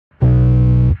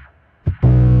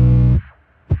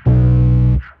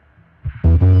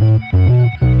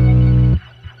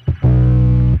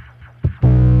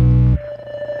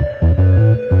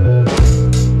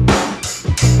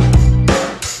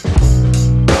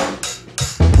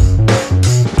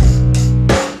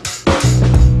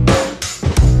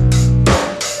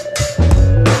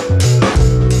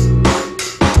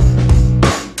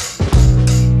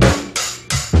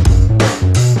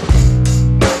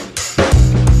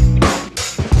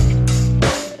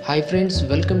Hi friends,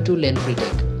 welcome to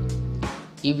LearnFreeTech.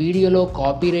 ఈ వీడియోలో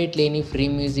copyright లేని ఫ్రీ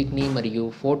మ్యూజిక్ని మరియు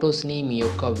ఫొటోస్ని మీ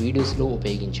యొక్క వీడియోస్లో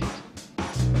ఉపయోగించండి.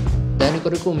 దాని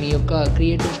కొరకు మీ యొక్క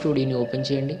క్రియేటివ్ స్టూడియోని ఓపెన్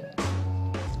చేయండి.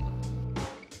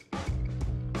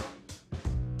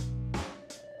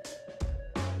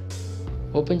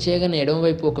 ఓపెన్ చేయగానే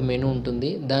ఎడమవైపు ఒక మెనూ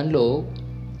ఉంటుంది. దానిలో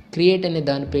క్రియేట్ అనే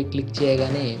దానిపై క్లిక్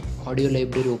చేయగానే ఆడియో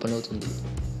లైబ్రరీ ఓపెన్ అవుతుంది.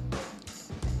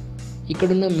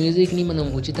 ఇక్కడున్న మ్యూజిక్ని మనం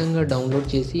ఉచితంగా డౌన్లోడ్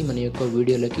చేసి మన యొక్క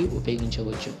వీడియోలకి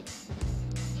ఉపయోగించవచ్చు.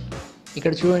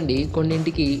 ఇక్కడ చూడండి,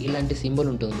 కొన్నింటికి ఇలాంటి సింబల్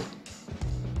ఉంటుంది.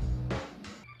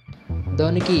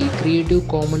 దానికి creative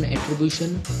common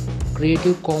attribution,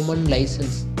 creative common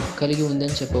licence కలిగి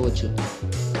ఉందని చెప్పవచ్చు.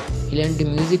 ఇలాంటి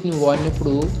మ్యూజిక్ని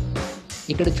వాడినప్పుడు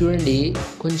ఇక్కడ చూడండి,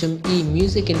 కొంచెం ఈ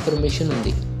మ్యూజిక్ ఇన్ఫర్మేషన్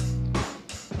ఉంది.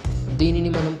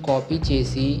 దీనిని మనం కాపీ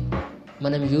చేసి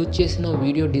మనం యూజ్ చేసిన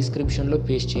వీడియో డిస్క్రిప్షన్లో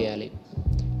పేస్ట్ చేయాలి,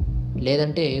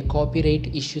 లేదంటే కాపీరైట్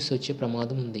ఇష్యూస్ వచ్చే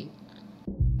ప్రమాదం ఉంది.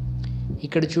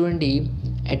 ఇక్కడ చూడండి,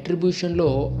 అట్రిబ్యూషన్లో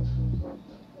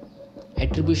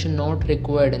అట్రిబ్యూషన్ నాట్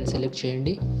రిక్వైర్డ్ అని సెలెక్ట్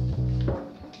చేయండి.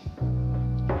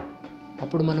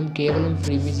 అప్పుడు మనం కేవలం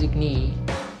ఫ్రీ మ్యూజిక్ని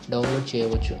డౌన్లోడ్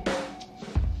చేయవచ్చు.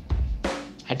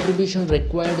 అట్రిబ్యూషన్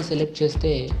రిక్వైర్డ్ సెలెక్ట్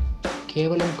చేస్తే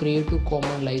కేవలం క్రియేటివ్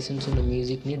కామన్ లైసెన్స్ ఉన్న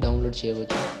మ్యూజిక్ని డౌన్లోడ్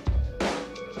చేయవచ్చు.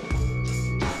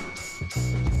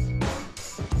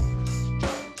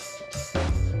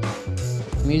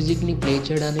 మ్యూజిక్ని ప్లే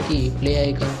చేయడానికి ప్లే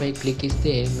ఐకాన్పై క్లిక్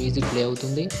ఇస్తే మ్యూజిక్ ప్లే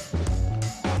అవుతుంది.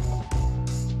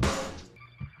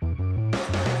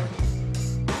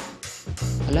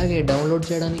 అలాగే డౌన్లోడ్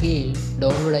చేయడానికి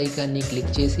డౌన్లోడ్ ఐకాన్ని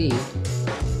క్లిక్ చేసి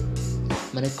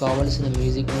మనకు కావలసిన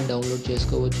మ్యూజిక్ని డౌన్లోడ్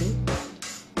చేసుకోవచ్చు.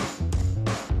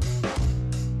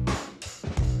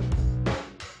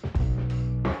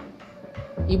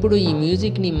 ఇప్పుడు ఈ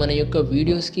మ్యూజిక్ని మన యొక్క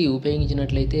వీడియోస్కి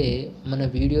ఉపయోగించినట్లయితే మన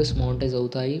వీడియోస్ మానిటైజ్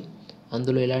అవుతాయి,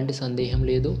 అందులో ఎలాంటి సందేహం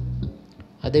లేదు.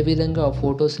 అదేవిధంగా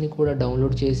ఫొటోస్ని కూడా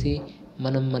డౌన్లోడ్ చేసి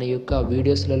మనం మన యొక్క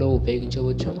వీడియోస్లలో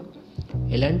ఉపయోగించవచ్చు.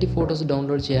 ఎలాంటి ఫొటోస్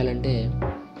డౌన్లోడ్ చేయాలంటే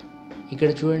ఇక్కడ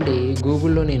చూడండి,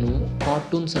 గూగుల్లో నేను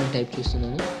కార్టూన్స్ అని టైప్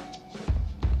చేస్తున్నాను.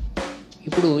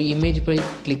 ఇప్పుడు ఇమేజ్పై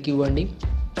క్లిక్ ఇవ్వండి.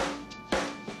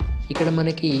 ఇక్కడ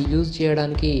మనకి యూజ్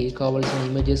చేయడానికి కావాల్సిన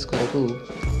ఇమేజెస్ కొరకు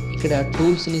ఇక్కడ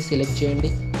టూల్స్ని సెలెక్ట్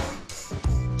చేయండి.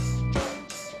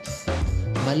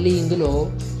 మళ్ళీ ఇందులో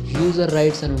యూజర్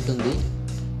రైట్స్ అని ఉంటుంది.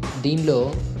 దీనిలో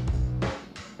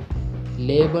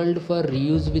labelled for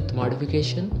reuse with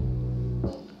modification,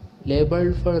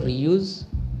 labelled for reuse,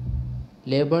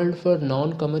 labelled for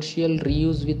non commercial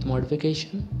reuse with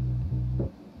modification,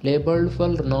 labelled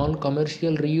for non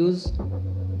commercial reuse,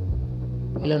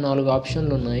 ఇలా 4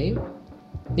 ఆప్షన్లు ఉన్నాయి.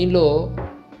 దీనిలో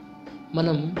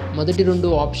మనం మొదటి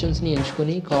 2 ఆప్షన్స్ని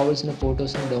ఎంచుకొని కావాల్సిన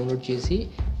ఫొటోస్ని డౌన్లోడ్ చేసి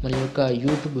మన యొక్క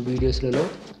యూట్యూబ్ వీడియోస్లలో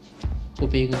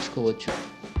ఉపయోగించుకోవచ్చు.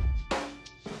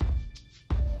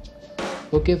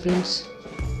 ఓకే ఫ్రెండ్స్,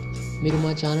 మీరు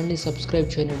మా ఛానల్ని సబ్స్క్రైబ్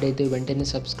చేయనట్టయితే వెంటనే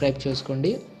సబ్స్క్రైబ్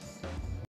చేసుకోండి.